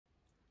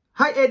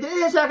はい、テニ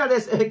スシャーカーで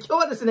す。今日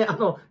はですね、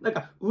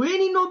上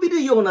に伸び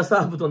るようなサ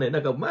ーブとね、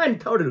前に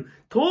倒れる、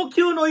投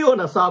球のよう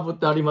なサーブっ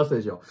てあります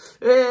でしょ。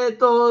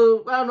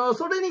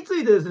それにつ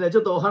いてですね、ちょ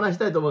っとお話し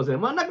たいと思うんです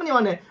ね。中に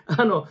はね、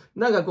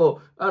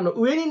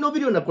上に伸び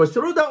るような、これ、シ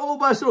ョルダーオー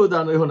バーショル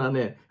ダーのような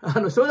ね、シ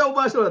ョルダーオー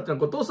バーショルダーって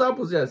のは、トスアップ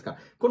するじゃないですか。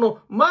この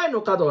前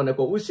の角がね、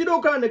後ろ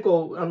からね、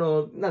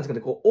なんですか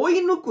ね、追い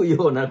抜く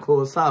ような、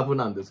サーブ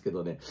なんですけ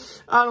どね。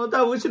多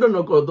分後ろ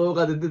の動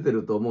画で出て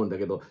ると思うんだ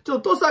けど、ちょ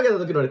っとトス上げた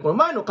時のね、この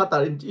前の肩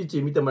位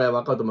置見てもらえば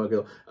わかると思うけ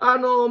ど、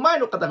前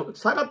の肩が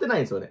下がってない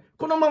んですよね。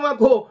このまま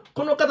こ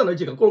の肩の位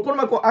置がこの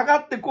まま上が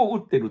って打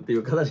ってるってい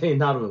う形に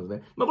なるんです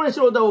ね。これ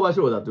ショルダーオーバーシ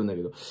ョルダーって言うんだ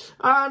け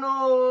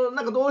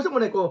ど、どうしても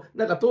ね、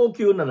投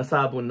球なら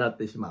サーブになっ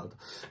てしまう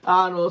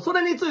と。そ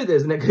れについてで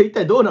すね、一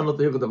体どうなの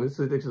ということに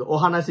ついてちょっとお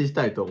話しし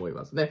たいと思い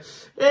ますね。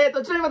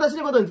ちなみに私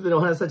のことについて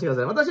お話しさせてくだ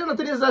さい。私は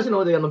テニス雑誌の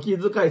方で記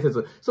述解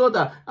説、その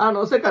他、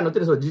世界の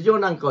テニスの事情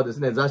なんかをです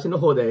ね、雑誌の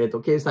方で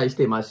掲載し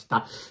ていまし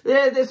た。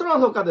で、その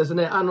他です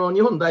ね、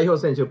日本代表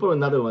選手、プロ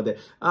になるまで、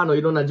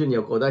いろんなジュニ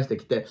アを出して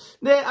きて、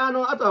で、あ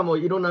とはもう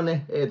いろんな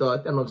ね、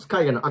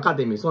海外のアカ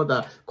デミー、その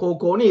他、高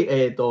校に、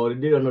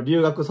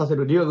留学させ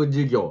る留学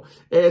事業、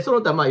そ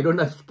の他、いろん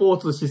なスポー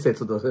ツ施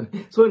設とです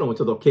ね、そういうのも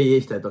ちょっと経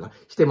営したりとか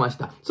してまし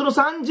た。その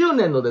30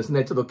年のです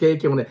ね、ちょっと経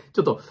験をね、ち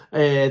ょっと、お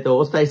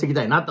伝えしていき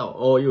たいな、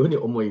というふうに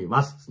思い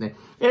ますですね。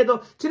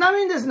ちな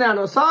みにですね、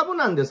サーブ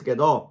なんですけ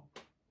ど、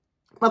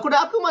これ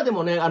あくまで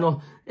もね、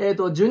ジ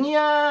ュニ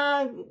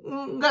ア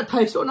が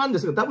対象なんで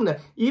すけど、多分ね、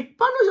一般の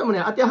人も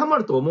ね、当てはま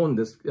ると思うん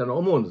です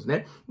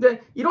ね。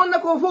で、いろんな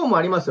フォーム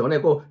ありますよね。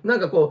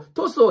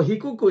トスを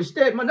低くし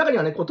て、中に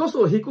はね、トス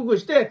を低く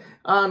して、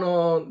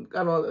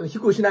低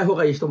くしない方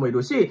がいい人もい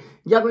るし、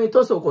逆に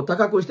トスを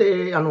高くし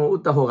て、打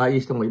った方がいい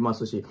人もいま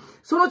すし、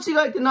その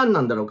違いって何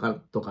なんだろうか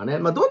とかね。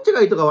どっち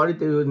がいいとか悪い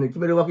というふうに決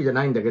めるわけじゃ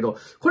ないんだけど、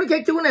これ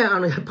結局ね、やっ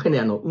ぱりね、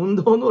運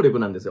動能力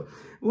なんですよ。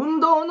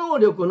運動能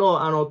力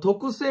の、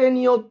特性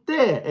によっ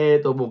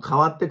て、もう変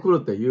わってく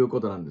るというこ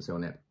となんですよ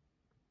ね。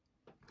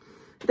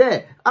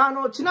で、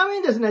ちなみ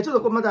にですね、ちょ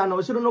っとまた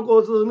後ろの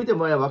構図見て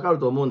もらえばわかる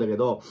と思うんだけ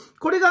ど、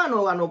これが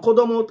子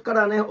供か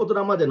らね、大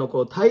人までの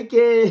体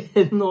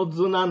型の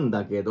図なん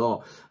だけ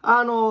ど、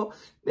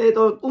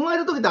生まれ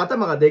た時って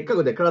頭がでっか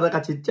くて体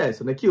がちっちゃいで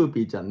すよね。キュー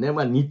ピーちゃんね。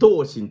二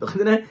頭身とか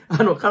でね、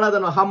体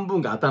の半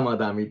分が頭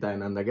だみたい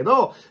なんだけ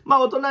ど、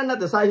大人になっ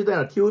て最終的に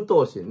は九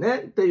頭身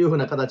ね、っていう風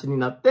な形に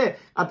なって、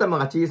頭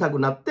が小さく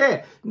なっ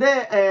て、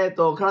で、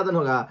体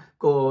の方が、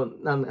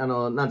なんで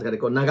すかね、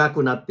長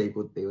くなってい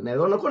くっていうね。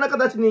こんな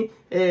形に、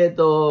成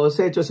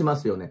長しま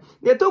すよね。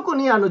で、特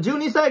に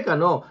12歳以下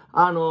の、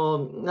な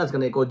んですか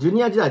ね、ジュ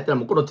ニア時代ってのは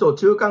もうこの超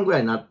中間ぐら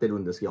いになってる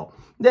んですよ。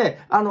で、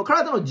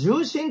体の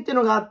重心っていう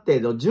のがあっ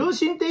て、重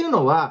心っていう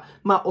のは、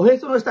おへ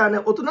その下はね、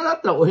大人だ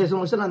ったらおへそ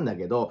の下なんだ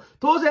けど、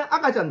当然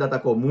赤ちゃんだった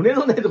ら胸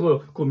のね、と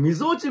ころ、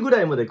溝落ちぐ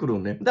らいまで来るの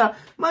ね。だか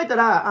ら、言った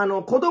ら、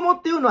子供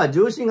っていうのは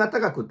重心が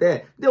高く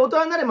て、で、大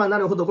人になればな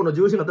るほどこの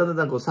重心がだん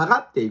だん下が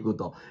っていく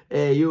と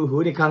いう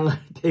風に考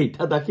えてい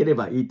ただけれ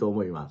ばいいと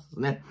思います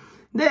ね。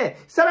で、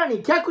さら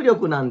に脚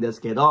力なんで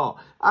すけど、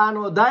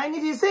第二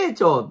次成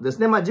長です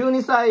ね。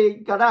12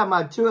歳から、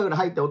中学に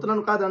入って大人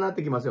の体になっ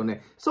てきますよ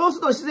ね。そうす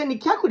ると自然に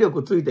脚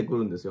力ついてく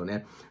るんですよ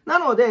ね。な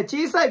ので、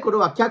小さい頃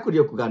は脚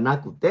力がな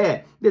く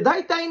て、で、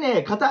大体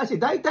ね、片足、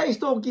大体四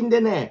頭筋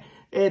でね、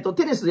テ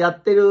ニスや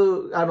って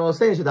る、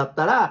選手だっ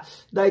たら、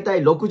だいた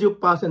い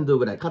 60%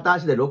 ぐらい、片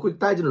足で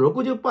体重の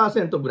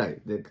 60% ぐら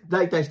いで、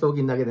だいたい四頭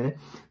筋だけでね。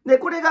で、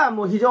これが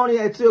もう非常に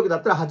強くだ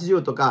ったら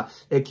80とか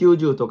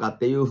90とかっ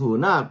ていう風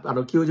な、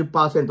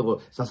90%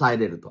 を支え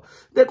れると。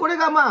で、これ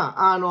が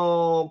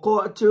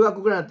中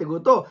学ぐらいになってく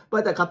ると、だ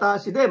いたい片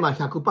足で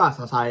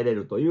100% 支えれ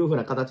るという風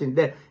な形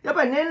で、やっ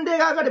ぱり年齢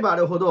が上がればあ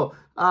るほど、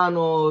なん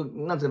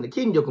ですかね、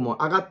筋力も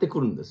上がってく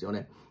るんですよ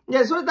ね。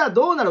で、それでは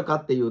どうなるか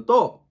っていう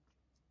と、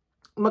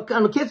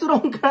結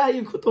論から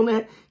言うと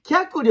ね、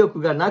脚力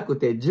がなく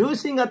て重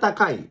心が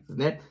高いです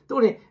ね。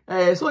特に、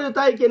そういう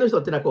体型の人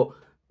ってのは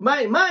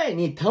前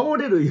に倒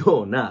れる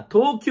ような、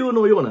投球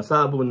のような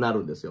サーブにな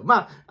るんですよ。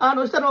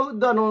下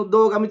の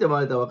動画見ても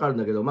らえたらわかるん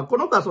だけど、こ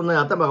の子はそんなに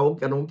頭が大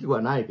きく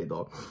はないけ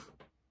ど、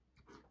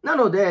な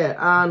ので、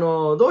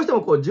どうして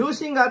も重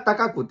心が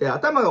高くて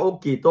頭が大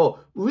きいと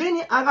上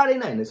に上がれ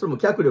ないね。それも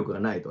脚力が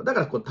ないと。だ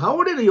から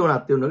倒れるような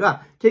っていうの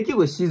が結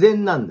局自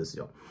然なんです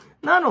よ。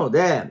なの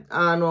で、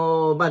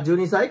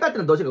12歳以下って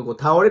のはどうしても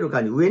倒れる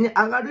かに上に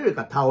上がれる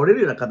か倒れ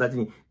るような形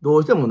にど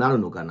うしてもなる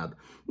のかなと。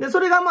で、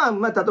それが例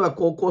えば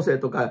高校生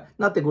とか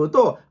なってくる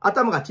と、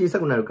頭が小さ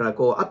くなるから、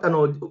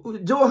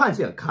上半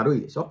身が軽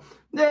いでしょ。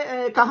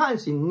で、下半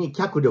身に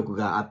脚力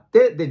があっ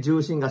て、で、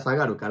重心が下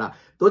がるから、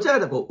どちらか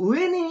というと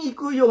上に行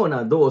くよう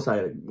な動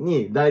作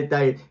に、だい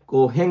たい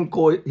変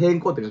更って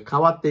いうか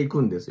変わってい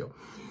くんですよ。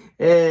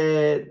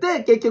で、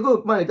結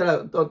局、言ったら、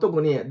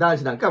特に男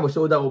子なんかもシ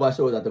ョルダーオーバー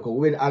ショルダーって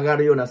上に上が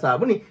るようなサー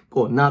ブに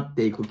なっ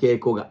ていく傾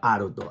向があ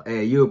ると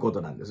いうこ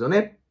となんですよ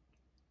ね。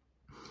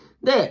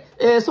で、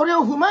それを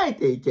踏まえ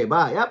ていけ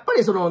ば、やっぱ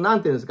りな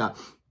んていうんですか、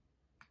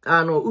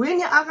上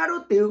に上がる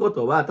っていうこ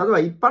とは、例えば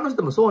一般の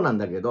人もそうなん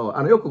だけど、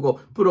よく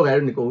プロがや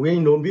るように上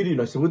に伸びるよう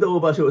なショルダーオ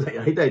ーバーショルダー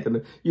やりたいと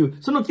いう、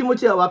その気持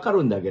ちはわか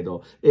るんだけ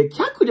ど、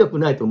脚力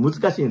ないと難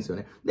しいんですよ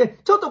ね。で、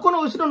ちょっとこ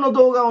の後ろの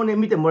動画をね、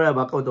見てもらえ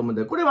ばわかると思うん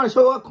で、これは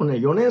小学校ね、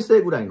4年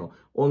生ぐらいの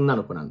女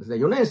の子なんですね。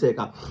4年生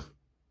か。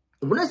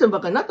5年生ば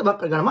っかりになったばっ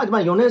かりから、まあ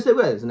4年生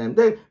ぐらいですね。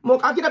で、もう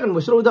明らかにも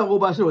うショルダーオ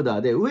ーバーショルダ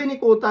ーで、上に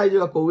体重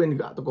が上に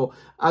ガーッと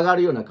上が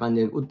るような感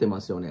じで打って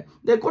ますよね。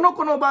で、この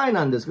子の場合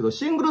なんですけど、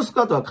シングルスク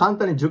ワットは簡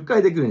単に10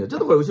回できるんですよ。ちょっ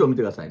とこれ後ろ見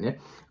てくださいね。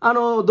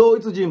同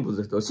一人物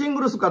ですと、シン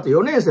グルスクワット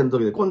4年生の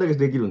時でこんだけ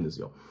できるんです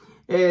よ。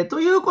と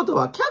いうこと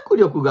は、脚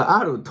力が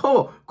ある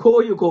と、こ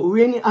ういう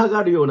上に上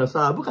がるような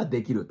サーブが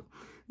できると。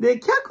で、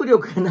脚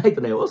力がない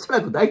とね、おそら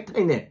く大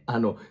体ね、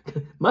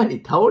前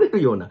に倒れる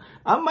ような、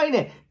あんまり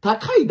ね、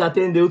高い打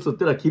点で打つっ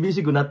ていうのは厳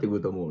しくなってく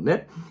ると思う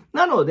ね。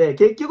なので、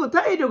結局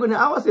体力に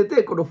合わせ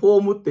てこのフォ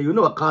ームっていう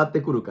のは変わって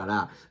くるか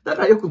ら、だ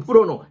からよくプ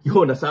ロの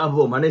ようなサー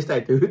ブを真似した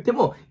いと言って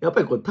も、やっ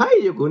ぱり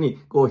体力に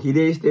比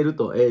例している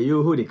とい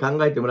うふうに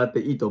考えてもらって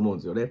いいと思うん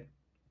ですよね。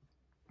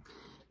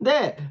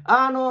で、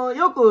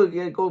よく、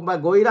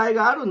ご依頼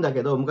があるんだ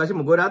けど、昔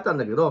もご依頼あったん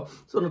だけど、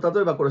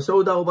例えばこれショ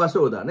ルダーオーバーシ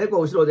ョルダーね、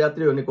後ろでやって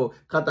るように、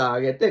肩上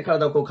げて、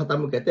体を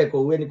傾けて、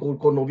上に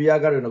伸び上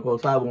がるような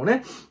サーブを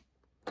ね、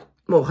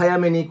もう早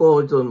めに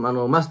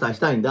マスターし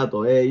たいんだ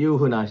という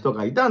ふうな人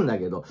がいたんだ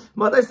けど、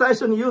私最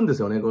初に言うんで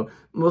すよね。も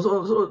う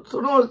そ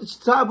の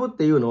サーブっ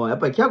ていうのはやっ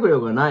ぱり脚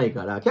力がない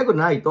から、脚力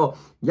ないと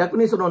逆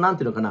になん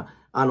ていうのかな、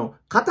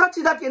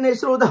形だけね、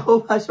ショルダー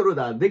オーバーショル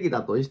ダーでき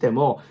たとして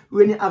も、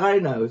上に上が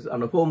れない、フ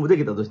ォームで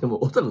きたとして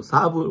も、おそらく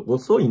サーブ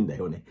遅いんだ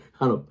よね。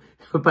や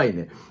っぱり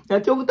ね、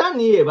極端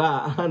に言え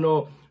ば、フ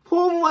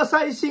ォームは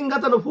最新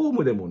型のフォー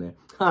ムでもね、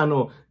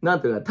な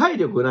んていうか、体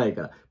力ない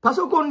から。パ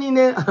ソコンに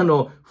ね、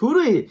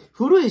古い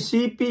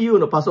CPU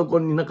のパソコ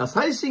ンになんか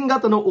最新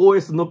型の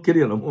OS 乗っける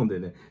ようなもんで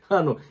ね、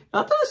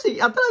新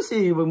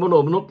しいもの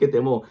を乗っけて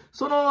も、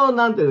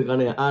なんていうか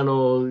ね、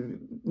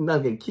な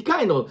んて機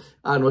械の、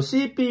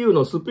CPU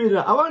のスピードに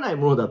合わない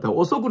ものだったら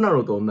遅くなる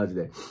のと同じ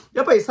で。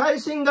やっぱり最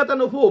新型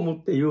のフォームっ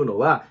ていうの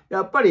は、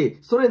やっぱり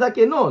それだ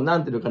けの、な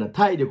んていうのかな、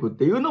体力っ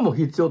ていうのも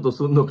必要と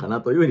するのかな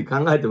というふうに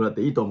考えてもらっ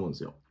ていいと思うんで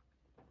すよ。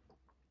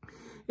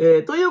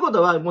というこ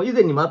とは、もう以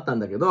前にもあったん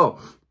だけど、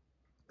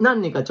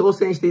何人か挑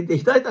戦していて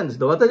いただいたんです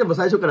けど、私はもう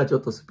最初からちょ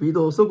っとスピー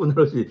ド遅くな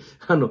るし、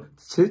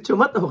成長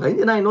待った方がいいん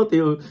じゃないのってい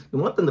うの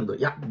もあったんだけど、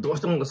いや、どう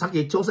しても先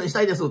挑戦し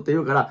たいですって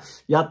言うから、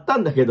やった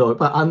んだけど、やっ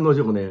ぱ案の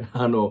定ね、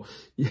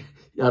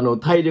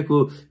体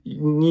力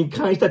に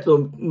関してはち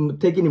ょっと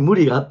的に無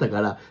理があった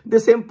から、で、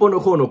先方の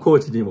方のコー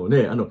チにも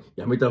ね、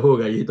やめた方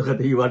がいいとかっ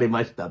て言われ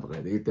ましたとか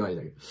言ってまし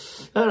たけど。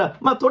だか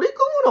ら、取り組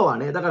むのは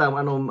ね、だから、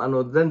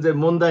全然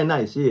問題な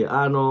いし、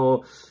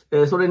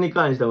それに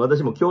関しては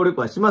私も協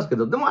力はしますけ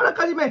ど、でもあら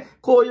かじめ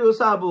こういう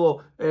サーブ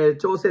を、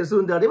調整す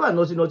るんであれば、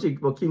後々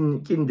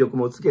筋力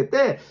もつけ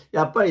て、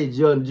やっぱり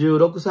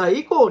16歳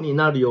以降に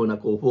なるような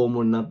フォー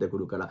ムになってく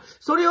るから、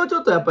それをち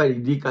ょっとやっぱ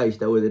り理解し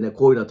た上でね、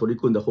こういうのは取り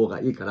組んだ方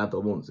がいいかなと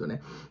思うんですよ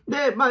ね。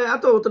で、あ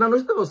と大人の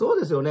人もそう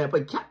ですよね。やっぱ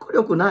り脚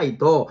力ない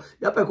と、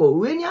やっぱり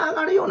上に上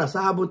がるような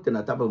サーブっていうの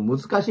は多分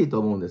難しいと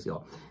思うんです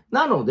よ。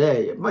なの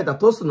で、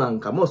トスなん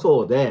かも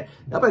そうで、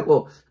やっぱり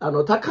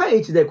高い位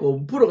置で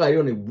プロが言う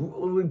ようにブ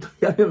ーンと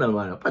やるようなの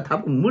は、やっぱり多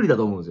分無理だ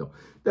と思うんですよ。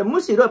で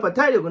むしろやっぱり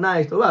体力な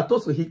い人はト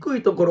ス低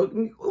いところ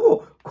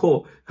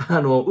を、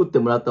打って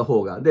もらった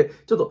方が、で、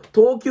ちょっと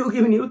投球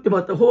気味に打っても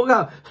らった方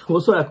が、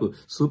おそらく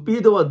スピ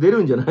ードは出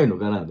るんじゃないの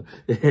かな、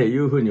とい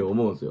うふうに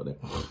思うんですよね。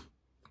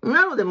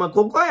なので、こ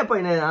こはやっぱ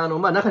りね、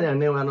中には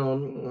ね、な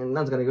ん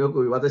ですかね、よ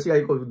く私が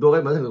動画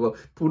でも言いました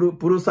けど、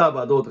プルサー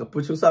バーどうとか、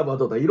プッシュサーバー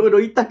どうとか、いろいろ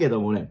言ったけど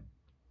もね、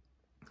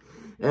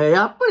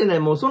やっぱりね、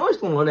もうその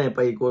人のね、やっ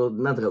ぱり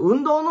なんていうか、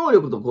運動能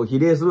力と比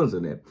例するんです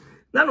よね。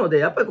なので、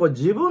やっぱり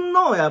自分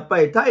の、やっぱ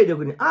り体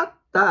力に合っ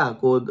た、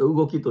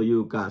動きとい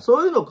うか、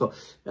そういうのを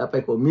やっぱ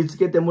り見つ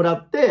けてもら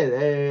っ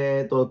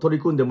て、取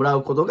り組んでもら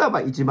うことが、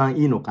一番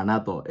いいのか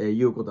な、と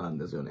いうことなん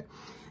ですよね。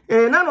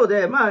なの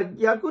で、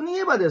逆に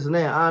言えばです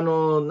ね、な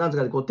んです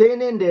かね、低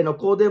年齢の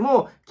子で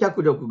も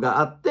脚力が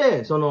あっ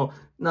て、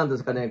なんで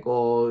すかね、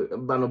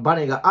バ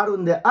ネがある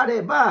んであ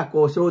れば、シ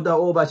ョルダー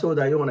オーバーショル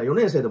ダーのような4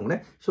年生でも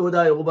ね、ショル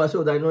ダーオーバーショ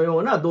ルダーのよ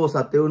うな動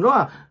作っていうの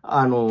は、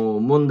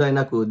問題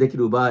なくでき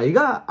る場合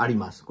があり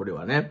ます。これ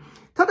はね。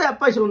ただやっ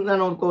ぱり体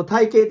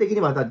型的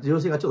には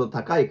重心がちょっと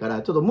高いか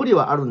ら、ちょっと無理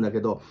はあるんだ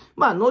けど、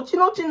後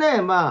々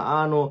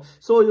ね、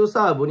そういう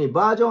サーブに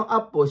バージョンア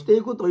ップをして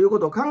いくというこ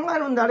とを考え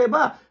るんであれ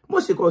ば、も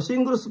しシ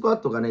ングルスクワ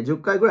ットがね、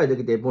10回ぐらいで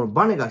きて、この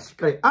バネがしっ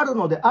かりある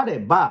のであれ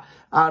ば、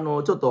ちょ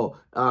っと、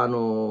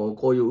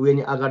こういう上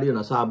に上がるよう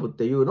なサーブっ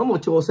ていうのも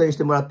挑戦し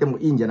てもらっても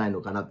いいんじゃないの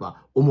かなとは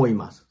思い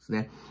ますです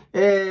ね。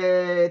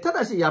た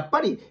だし、やっ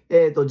ぱり、ジ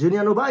ュニ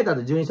アの場合だ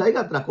と12歳以下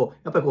だったら、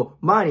やっぱり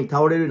前に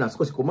倒れるような、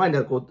少し前に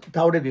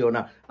倒れるよう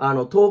な、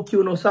投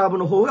球のサーブ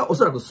の方がお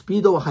そらくスピ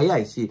ードは速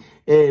いし、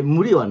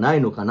無理はな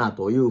いのかな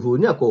というふう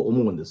には思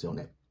うんですよ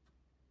ね。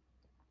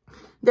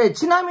で、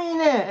ちなみに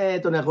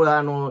ね、これ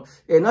ナ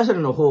ショナル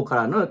の方か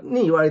ら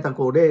に言われた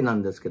例な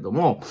んですけど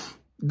も、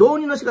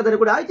導入の仕方で、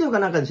これ ITF か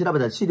なんかで調べ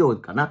た資料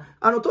かな。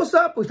トス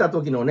アップした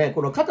時のね、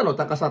この肩の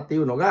高さってい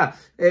うのが、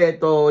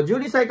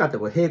12歳以下って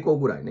これ平行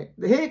ぐらいね。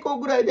で、平行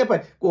ぐらいでやっぱ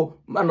り、こ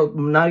う、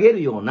投げ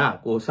るような、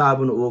こう、サー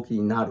ブの動き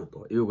になる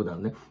ということな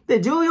のね。で、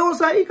14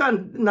歳以下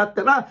になっ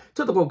たら、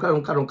ちょっとこう、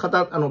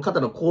肩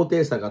の高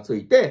低差がつ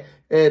いて、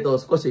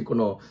少しこ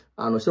の、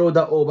ショル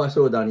ダーオーバーシ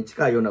ョルダーに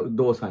近いような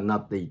動作にな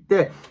っていっ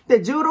て、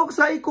で、16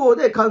歳以降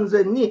で完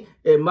全に、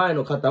前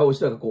の肩を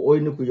後ろがこう追い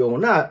抜くよう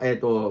な、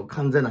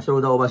完全なショ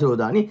ルダーオーバーショル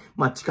ダーに、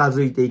近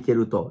づいていけ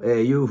ると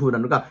いう風な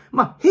のが、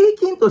平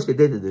均として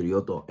出てる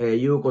よと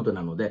いうこと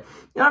なので、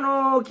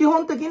基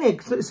本的に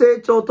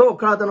成長と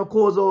体の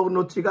構造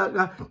の違い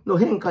の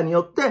変化に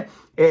よっ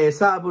て、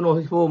サーブの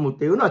フォームっ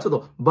ていうのはちょっ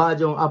とバー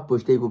ジョンアップ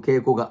していく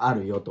傾向があ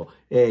るよと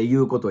い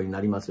うことにな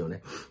りますよ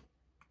ね。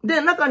で、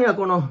中には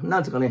この、な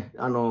んですかね、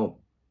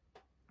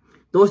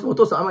どうしても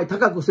トスあまり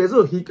高くせず、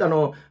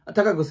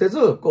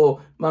こ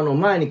う、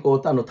前にこ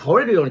う、倒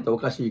れるようにってお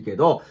かしいけ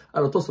ど、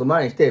トスを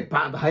前にして、バ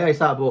ーンと速い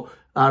サーブを、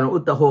打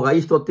った方がい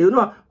い人っていうの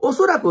は、お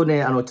そらく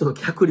ね、ちょっと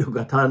脚力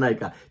が足らない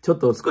か、ちょっ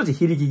と少し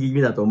非力気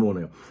味だと思うの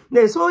よ。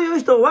で、そういう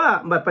人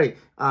は、やっぱり、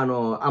あ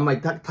んま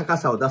り高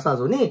さを出さ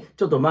ずに、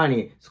ちょっと前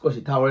に少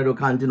し倒れる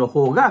感じの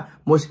方が、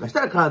もしかした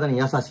ら体に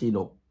優しい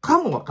のか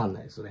もわかん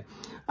ないですね。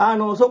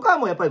そこは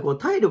もうやっぱりこう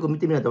体力見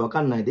てみないとわ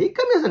かんないで、一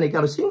回皆さん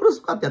ね、シングル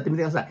スクワットやってみ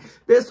てください。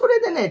で、そ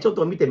れでね、ちょっ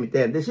と見てみ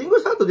て、で、シング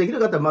ルスクワットできる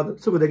方はまず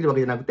すぐできるわ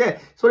けじゃなくて、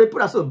それプ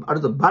ラス、ある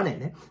とバネ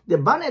ね。で、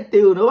バネって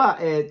いうのは、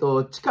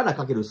力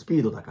かけるスピ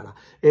ードだか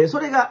ら、そ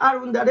れがあ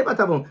るんであれば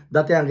多分、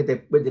打点上げ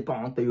て、で、ポ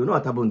ーンっていうの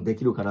は多分で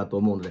きるかなと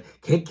思うので、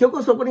結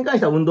局そこに関し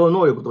ては運動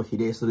能力と比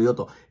例するよ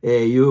と、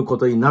いうこ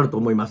とになると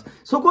思います。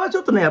そこはち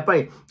ょっとね、やっぱ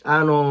り、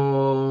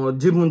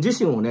自分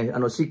自身をね、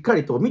しっか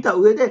りと見た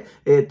上で、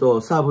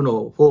サーブ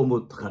のフォー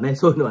ムとかね、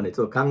そういうのはね、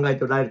ちょっと考え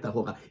ておられた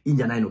方がいいん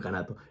じゃないのか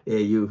なと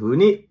いうふう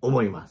に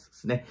思いま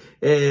すね。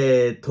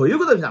という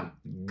ことで皆さん、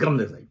頑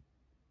張ってください。